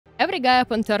Every guy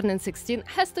upon turning 16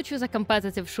 has to choose a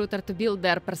competitive shooter to build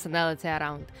their personality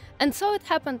around. And so it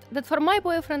happened that for my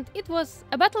boyfriend it was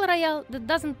a battle royale that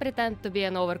doesn't pretend to be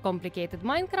an overcomplicated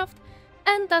Minecraft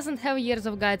and doesn't have years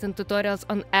of guides and tutorials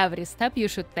on every step you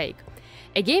should take.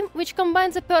 A game which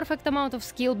combines a perfect amount of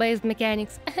skill-based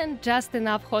mechanics and just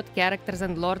enough hot characters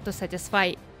and lore to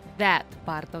satisfy that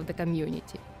part of the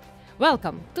community.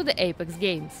 Welcome to the Apex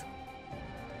Games!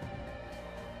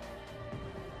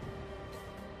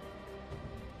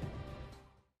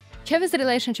 Kevin's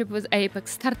relationship with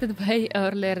Apex started way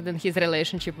earlier than his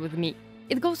relationship with me.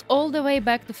 It goes all the way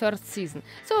back to first season,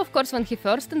 so of course when he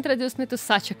first introduced me to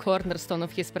such a cornerstone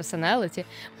of his personality,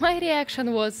 my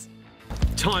reaction was...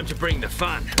 Time to bring the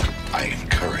fun! I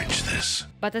encourage this.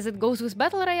 But as it goes with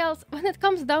battle royales, when it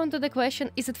comes down to the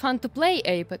question, is it fun to play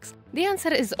Apex, the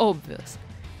answer is obvious.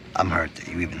 I'm hurt that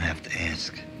you even have to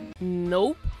ask.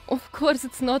 No, of course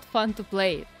it's not fun to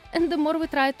play it. And the more we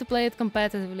tried to play it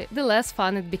competitively, the less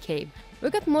fun it became. We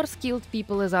got more skilled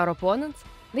people as our opponents,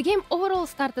 the game overall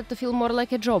started to feel more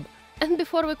like a job, and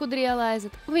before we could realize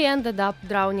it, we ended up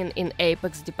drowning in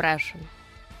Apex depression.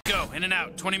 Go, in and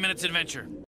out, 20 minutes adventure.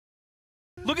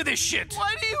 Look at this shit!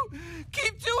 Why do you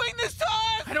keep doing this to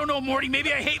us? I don't know, Morty,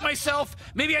 maybe I hate myself,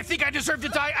 maybe I think I deserve to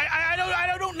die,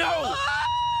 I don't know!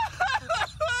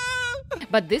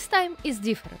 But this time is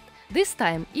different. This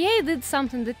time, EA did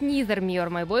something that neither me or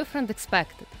my boyfriend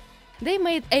expected. They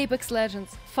made Apex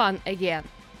Legends fun again.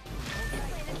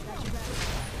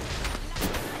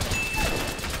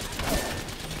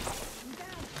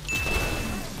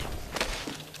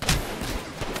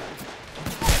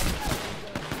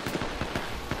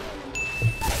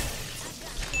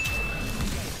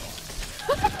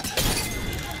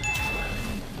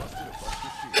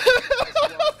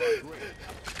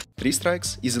 Three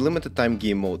Strikes is a limited time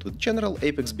game mode with general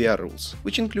Apex BR rules,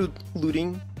 which include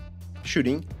looting,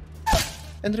 shooting,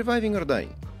 and reviving or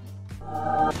dying.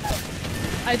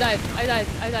 I died.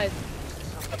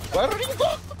 Where are you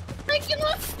going? I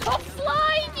cannot stop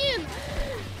flying!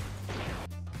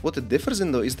 What it differs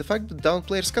in though is the fact that down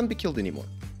players can't be killed anymore,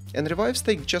 and revives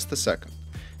take just a second,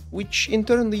 which in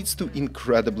turn leads to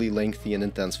incredibly lengthy and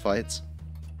intense fights.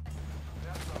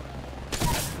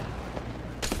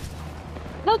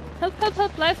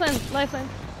 Help, lifeline!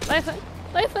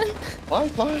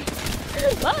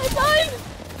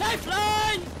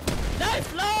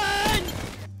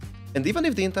 And even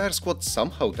if the entire squad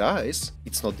somehow dies,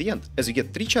 it's not the end, as you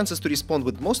get 3 chances to respawn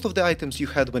with most of the items you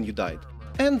had when you died,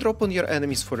 and drop on your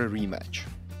enemies for a rematch.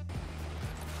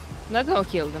 Not gonna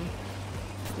kill them.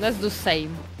 Let's do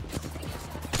same.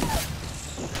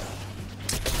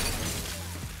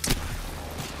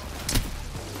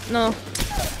 No.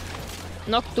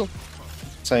 Knock 2.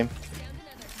 Same.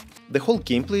 The whole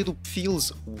gameplay loop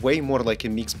feels way more like a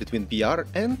mix between BR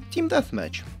and Team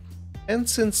Deathmatch. And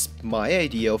since my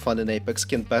idea of fun in Apex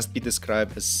can best be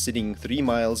described as sitting 3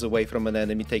 miles away from an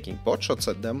enemy taking pot shots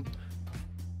at them...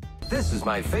 This is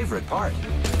my favorite part.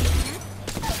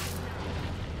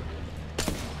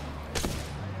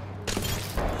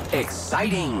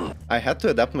 Exciting! I had to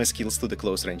adapt my skills to the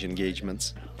close range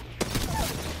engagements.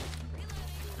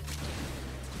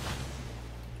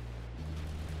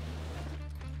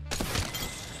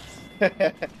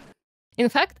 In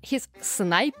fact, his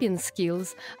sniping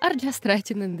skills are just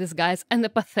writing in disguise and a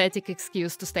pathetic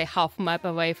excuse to stay half map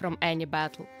away from any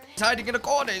battle. He's hiding in a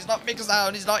corner, he's not making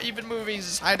sound, he's not even moving, he's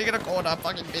just hiding in a corner,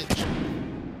 fucking bitch.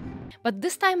 But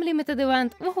this time limited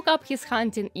event woke up his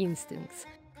hunting instincts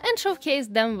and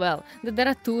showcased them well that there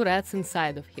are 2 rats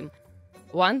inside of him.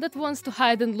 One that wants to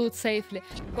hide and loot safely.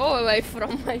 Go away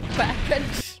from my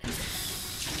package.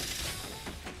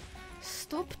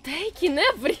 Stop taking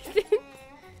everything.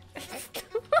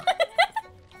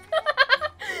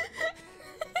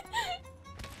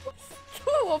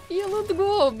 Stop, yellow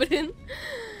goblin.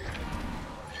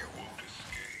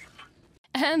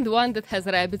 And one that has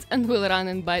rabbits and will run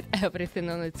and bite everything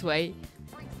on its way.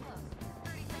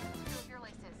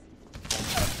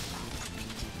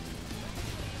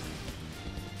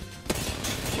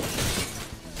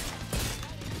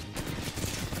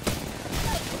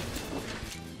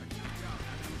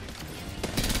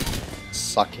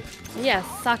 Suck it. Yes,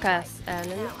 suck ass,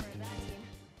 enemy.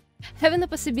 Having the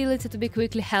possibility to be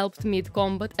quickly helped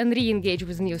mid-combat and re-engage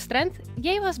with new strength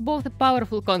gave us both a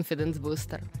powerful confidence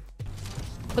booster.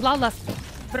 Bloodlust,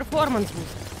 performance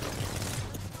booster.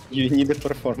 You need a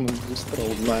performance booster,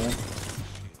 old man.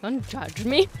 Don't judge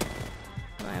me.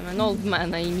 I'm an old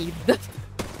man, I need that.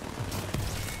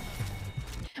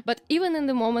 But even in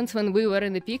the moments when we were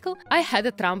in the pickle, I had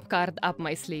a trump card up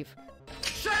my sleeve.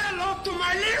 Say hello to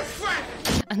my little friend!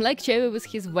 unlike Chevy with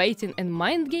his waiting and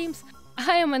mind games,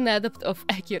 I am an adept of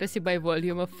accuracy by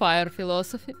volume of fire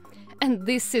philosophy, and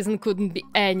this season couldn't be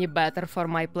any better for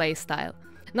my playstyle.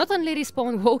 Not only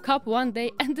Respawn woke up one day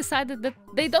and decided that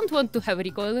they don't want to have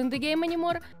recoil in the game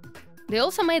anymore, they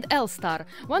also made L-Star,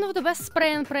 one of the best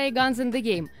spray and pray guns in the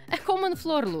game, a common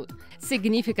floor loot,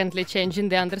 significantly changing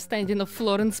the understanding of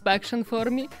floor inspection for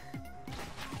me.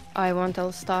 I want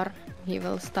L-Star, he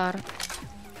will star.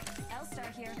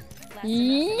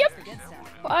 Yep,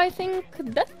 I think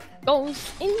that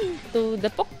goes into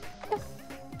the pocket.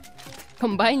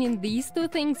 Combining these two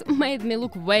things made me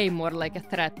look way more like a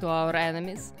threat to our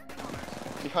enemies.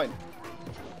 Behind.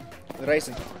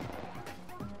 Racing.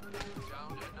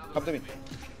 Come to me.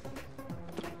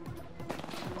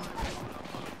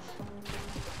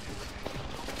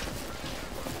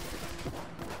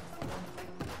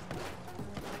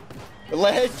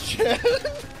 Legend!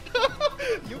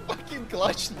 You fucking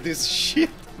clutched this shit.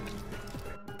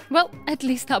 Well, at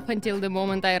least up until the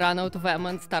moment I run out of ammo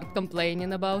and start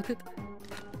complaining about it.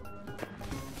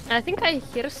 I think I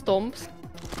hear stomps.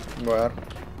 Where?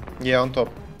 Yeah, on top.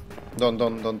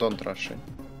 Don't rush it.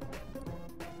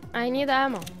 I need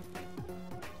ammo.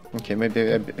 Okay,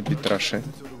 maybe a bit rush it.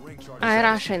 I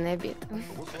rush in a bit.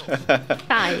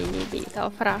 Tiny bit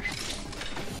of rush.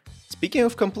 Speaking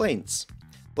of complaints,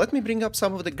 let me bring up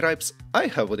some of the gripes I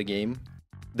have with the game.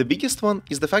 The biggest one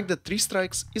is the fact that 3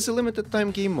 strikes is a limited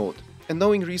time game mode, and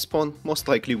knowing Respawn most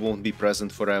likely won't be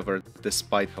present forever,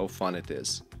 despite how fun it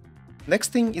is.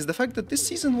 Next thing is the fact that this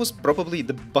season was probably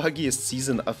the buggiest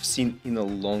season I've seen in a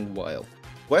long while.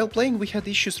 While playing, we had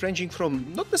issues ranging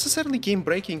from not necessarily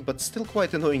game-breaking, but still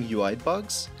quite annoying UI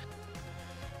bugs.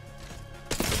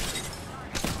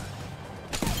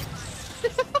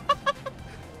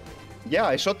 Yeah,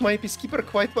 I shot my Peacekeeper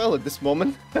quite well at this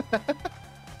moment.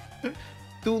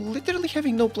 To literally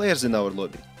having no players in our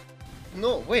lobby.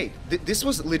 No, wait, this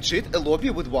was legit a lobby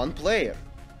with 1 player.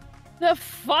 The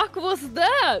fuck was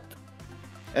that?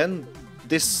 And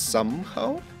this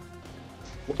somehow?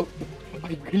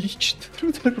 I glitched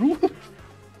through the roof.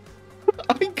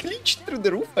 I glitched through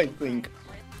the roof, I think.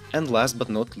 And last but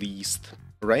not least,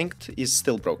 ranked is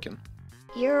still broken.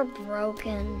 You're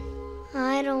broken.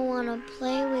 I don't want to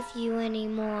play with you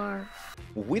anymore.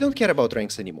 We don't care about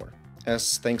ranks anymore,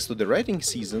 as thanks to the writing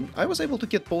season, I was able to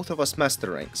get both of us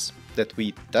master ranks, that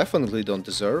we definitely don't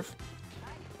deserve.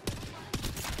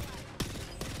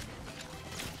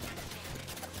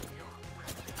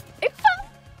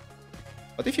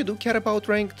 But if you do care about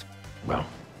ranked, Well,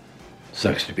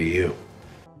 sucks to be you.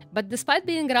 But despite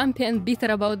being grumpy and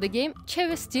bitter about the game,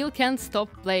 Chevy still can't stop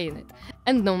playing it.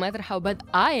 And no matter how bad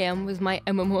I am with my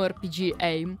MMORPG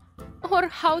aim, or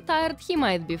how tired he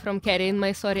might be from carrying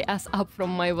my sorry ass up from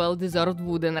my well-deserved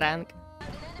wooden rank.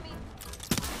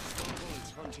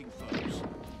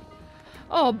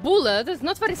 Oh, Bullet, it's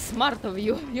not very smart of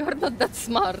you. You're not that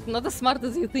smart. Not as smart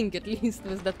as you think, at least,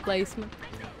 with that placement.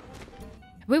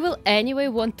 We will anyway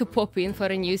want to pop in for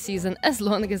a new season as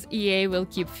long as EA will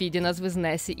keep feeding us with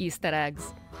Nessie Easter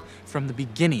eggs. From the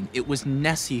beginning, it was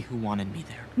Nessie who wanted me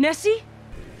there. Nessie?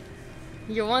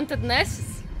 You wanted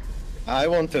Nessie? I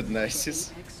wanted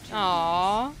Nessis.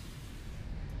 Aww.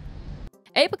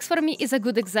 Apex for me is a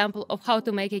good example of how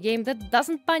to make a game that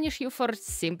doesn't punish you for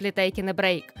simply taking a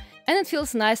break. And it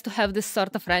feels nice to have this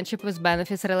sort of friendship with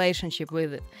benefits relationship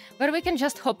with it, where we can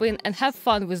just hop in and have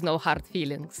fun with no hard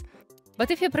feelings. But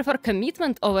if you prefer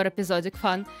commitment over episodic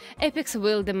fun, Apex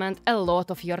will demand a lot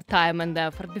of your time and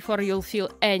effort before you'll feel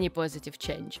any positive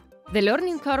change. The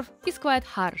learning curve is quite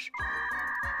harsh.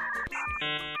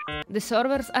 The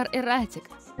servers are erratic.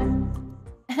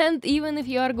 And even if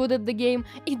you are good at the game,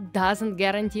 it doesn't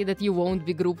guarantee that you won't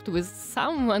be grouped with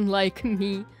someone like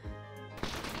me.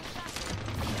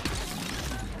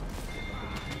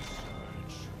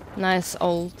 Nice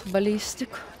old ballistic.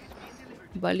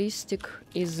 Ballistic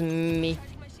is me.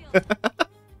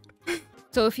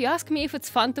 So if you ask me if it's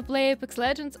fun to play Apex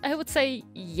Legends, I would say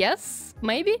yes,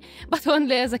 maybe, but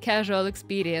only as a casual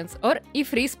experience, or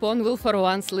if Respawn will for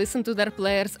once listen to their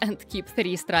players and keep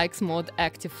 3 strikes mode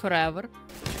active forever.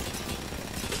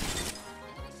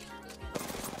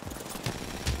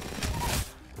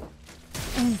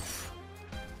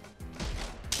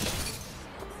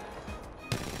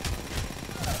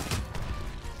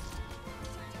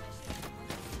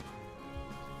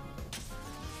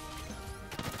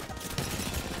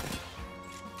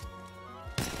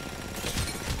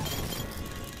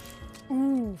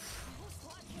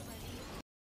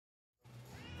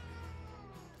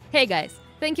 Hey guys,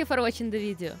 thank you for watching the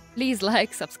video. Please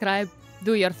like, subscribe,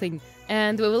 do your thing,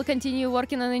 and we will continue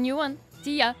working on a new one.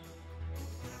 See ya!